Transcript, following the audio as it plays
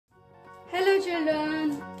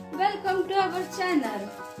children, welcome to our channel.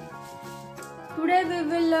 Today we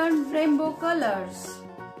will learn rainbow colors.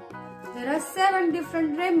 There are 7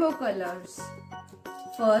 different rainbow colors.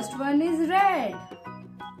 First one is red.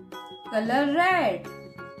 Color red.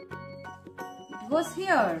 It goes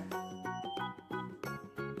here.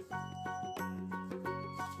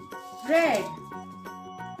 Red.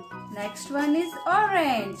 Next one is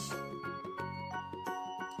orange.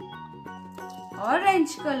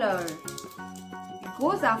 Orange color. It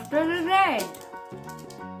goes after red.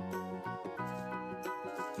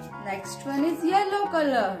 Next one is yellow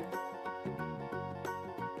color.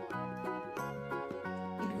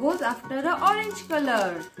 It goes after an orange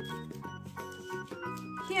color.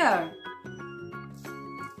 Here.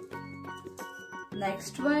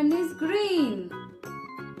 Next one is green.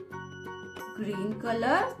 Green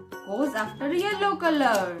color goes after yellow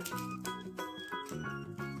color.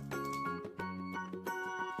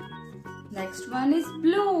 Next one is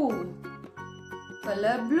blue.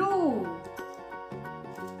 Color blue.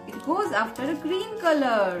 It goes after a green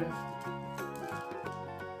color.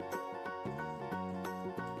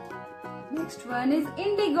 Next one is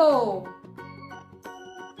indigo.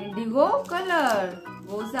 Indigo color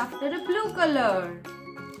goes after a blue color.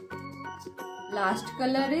 Last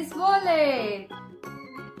color is violet.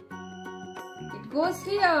 It goes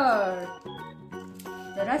here.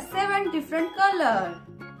 There are 7 different colors.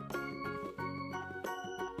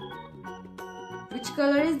 Which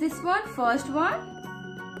color is this one? First one?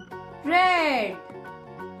 Red.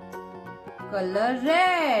 Color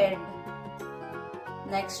red.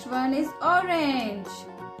 Next one is orange.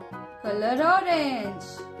 Color orange.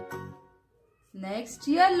 Next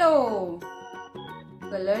yellow.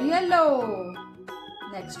 Color yellow.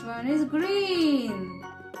 Next one is green.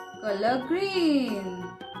 Color green.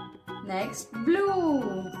 Next blue.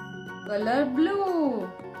 Color blue.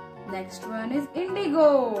 Next one is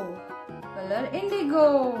indigo. Color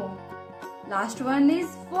indigo. Last one is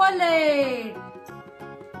violet.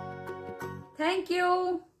 Thank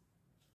you.